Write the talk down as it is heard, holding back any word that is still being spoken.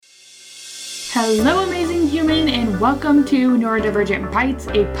Hello, amazing human, and welcome to Neurodivergent Bites,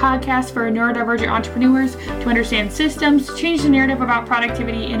 a podcast for neurodivergent entrepreneurs to understand systems, change the narrative about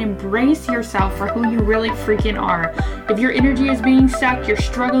productivity, and embrace yourself for who you really freaking are. If your energy is being stuck, you're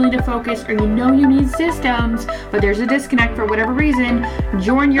struggling to focus, or you know you need systems, but there's a disconnect for whatever reason,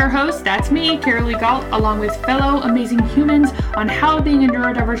 join your host, that's me, Carolee Galt, along with fellow amazing humans on how being a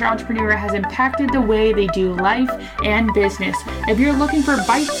neurodivergent entrepreneur has impacted the way they do life and business. If you're looking for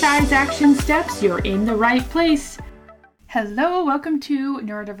bite-sized action steps, you're in the right place. Hello, welcome to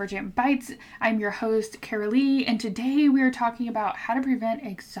Neurodivergent Bites. I'm your host, Carolee, and today we are talking about how to prevent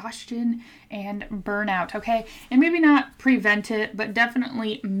exhaustion and burnout, okay? And maybe not prevent it, but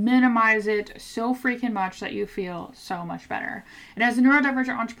definitely minimize it so freaking much that you feel so much better. And as a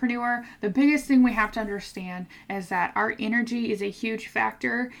neurodivergent entrepreneur, the biggest thing we have to understand is that our energy is a huge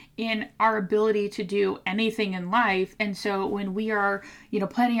factor in our ability to do anything in life. And so when we are,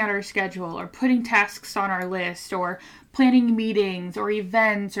 planning out our schedule or putting tasks on our list or planning meetings or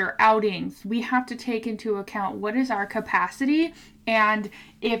events or outings, we have to take into account what is our capacity. And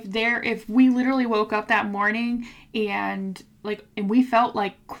if we literally woke up that morning and we felt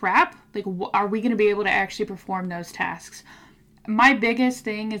like crap, are we going to be able to actually perform those tasks? My biggest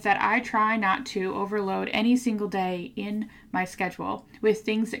thing is that I try not to overload any single day in my schedule with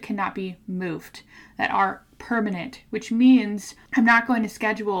things that cannot be moved, that are permanent, which means I'm not going to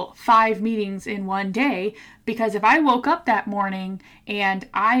schedule 5 meetings in one day, because if I woke up that morning and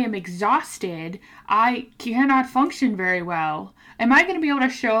I am exhausted, I cannot function very well. Am I going to be able to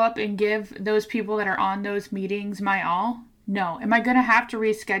show up and give those people that are on those meetings my all? No. Am I going to have to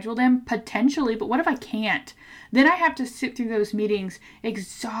reschedule them? Potentially, but what if I can't? Then I have to sit through those meetings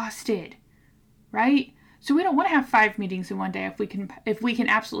exhausted, right? So we don't want to have 5 meetings in one day if we can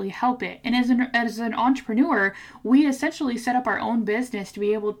absolutely help it. And as an entrepreneur, we essentially set up our own business to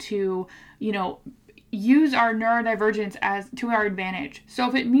be able to, use our neurodivergence to our advantage. So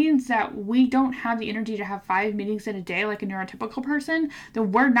if it means that we don't have the energy to have 5 meetings in a day like a neurotypical person,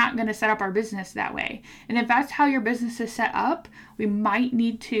 then we're not going to set up our business that way. And if that's how your business is set up, we might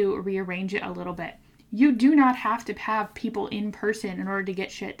need to rearrange it a little bit. You do not have to have people in person in order to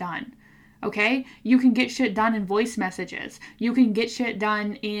get shit done. Okay? You can get shit done in voice messages. You can get shit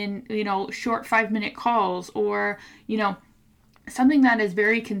done in, short 5-minute calls or, something that is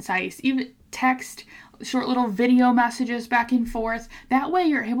very concise. Even text, short little video messages back and forth. That way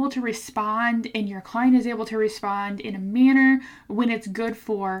you're able to respond and your client is able to respond in a manner when it's good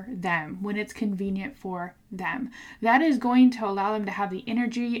for them, when it's convenient for them. That is going to allow them to have the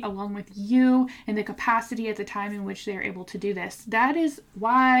energy along with you and the capacity at the time in which they're able to do this. That is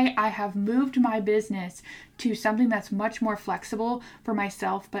why I have moved my business to something that's much more flexible for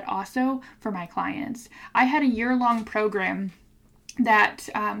myself, but also for my clients. I had a year-long program that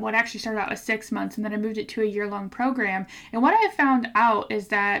what actually started out as 6 months, and then I moved it to a year-long program. And what I have found out is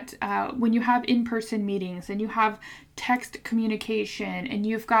that when you have in-person meetings and you have text communication and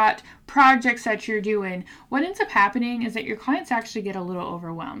you've got projects that you're doing, what ends up happening is that your clients actually get a little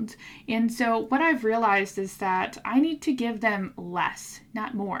overwhelmed. And so what I've realized is that I need to give them less,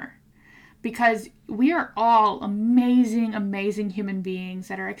 not more. Because we are all amazing, amazing human beings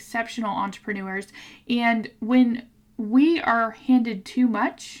that are exceptional entrepreneurs. And when we are handed too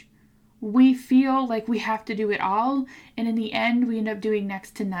much, we feel like we have to do it all, and in the end we end up doing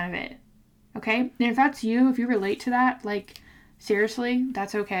next to none of it. Okay? And if that's you, if you relate to that, seriously,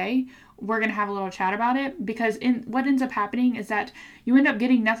 that's okay. We're going to have a little chat about it, because what ends up happening is that you end up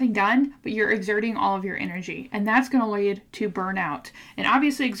getting nothing done, but you're exerting all of your energy, and that's going to lead to burnout. And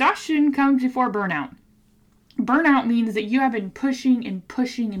obviously exhaustion comes before burnout. Burnout means that you have been pushing and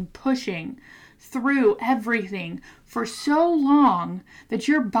pushing and pushing through everything for so long that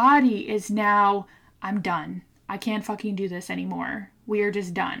your body is now, I'm done. I can't fucking do this anymore. We are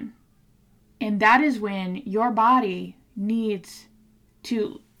just done. And that is when your body will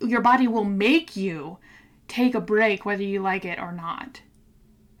make you take a break whether you like it or not.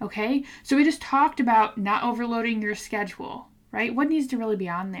 Okay? So we just talked about not overloading your schedule, right? What needs to really be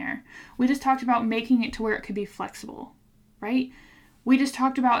on there? We just talked about making it to where it could be flexible, right? We just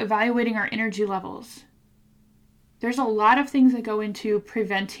talked about evaluating our energy levels. There's a lot of things that go into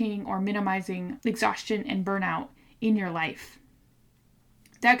preventing or minimizing exhaustion and burnout in your life.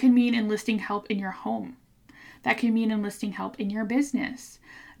 That can mean enlisting help in your home. That can mean enlisting help in your business.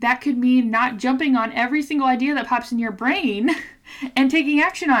 That could mean not jumping on every single idea that pops in your brain and taking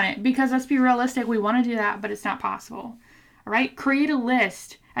action on it. Because let's be realistic, we want to do that, but it's not possible. All right? Create a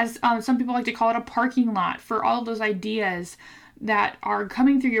list, as some people like to call it, a parking lot for all of those ideas. that are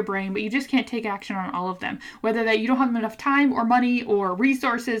coming through your brain, but you just can't take action on all of them. Whether that you don't have enough time or money or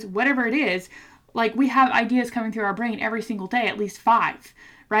resources, whatever it is, like we have ideas coming through our brain every single day, at least 5,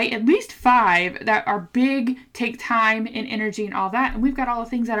 right? At least 5 that are big, take time and energy and all that. And we've got all the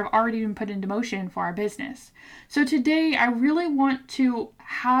things that have already been put into motion for our business. So today, I really want to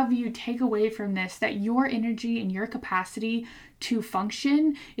have you take away from this that your energy and your capacity to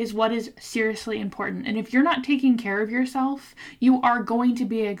function is what is seriously important. And if you're not taking care of yourself, you are going to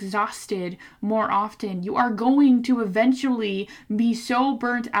be exhausted more often. You are going to eventually be so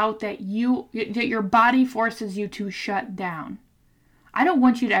burnt out that your body forces you to shut down. I don't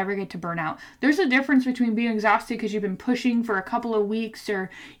want you to ever get to burnout. There's a difference between being exhausted because you've been pushing for a couple of weeks or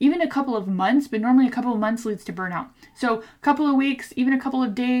even a couple of months, but normally a couple of months leads to burnout. So a couple of weeks, even a couple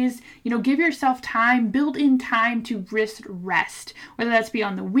of days, give yourself time, build in time to rest, whether that's be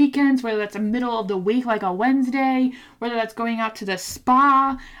on the weekends, whether that's a middle of the week like a Wednesday, whether that's going out to the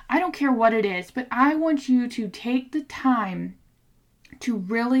spa. I don't care what it is, but I want you to take the time to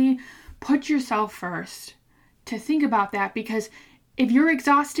really put yourself first, to think about that, because if you're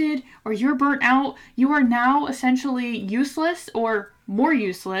exhausted or you're burnt out, you are now essentially useless or more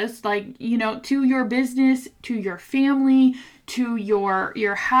useless, to your business, to your family, to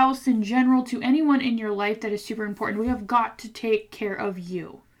your house in general, to anyone in your life that is super important. We have got to take care of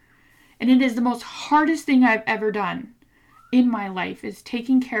you. And it is the most hardest thing I've ever done in my life is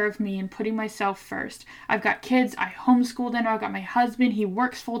taking care of me and putting myself first. I've got kids, I homeschool them, I've got my husband, he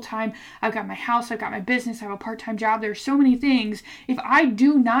works full time, I've got my house, I've got my business, I have a part-time job. There's so many things. If I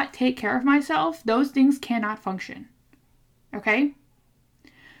do not take care of myself, those things cannot function. Okay?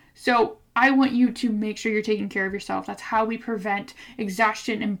 So I want you to make sure you're taking care of yourself. That's how we prevent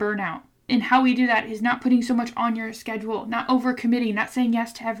exhaustion and burnout. And how we do that is not putting so much on your schedule, not overcommitting, not saying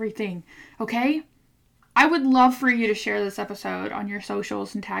yes to everything. Okay? I would love for you to share this episode on your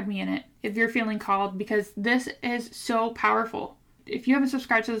socials and tag me in it if you're feeling called, because this is so powerful. If you haven't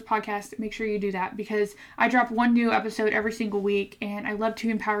subscribed to this podcast, make sure you do that, because I drop one new episode every single week, and I love to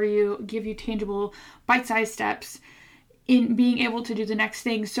empower you, give you tangible, bite-sized steps in being able to do the next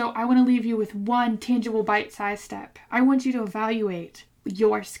thing. So I want to leave you with one tangible, bite-sized step. I want you to evaluate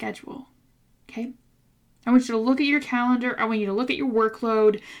your schedule, okay? I want you to look at your calendar. I want you to look at your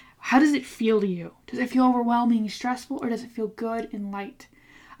workload. How does it feel to you? Does it feel overwhelming, stressful, or does it feel good and light?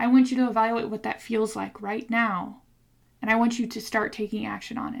 I want you to evaluate what that feels like right now. And I want you to start taking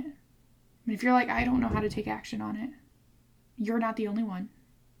action on it. And if you're like, I don't know how to take action on it, you're not the only one.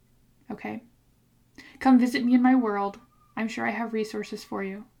 Okay? Come visit me in my world. I'm sure I have resources for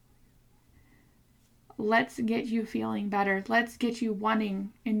you. Let's get you feeling better. Let's get you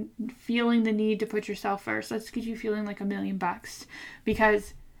wanting and feeling the need to put yourself first. Let's get you feeling like $1 million,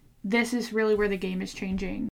 because this is really where the game is changing.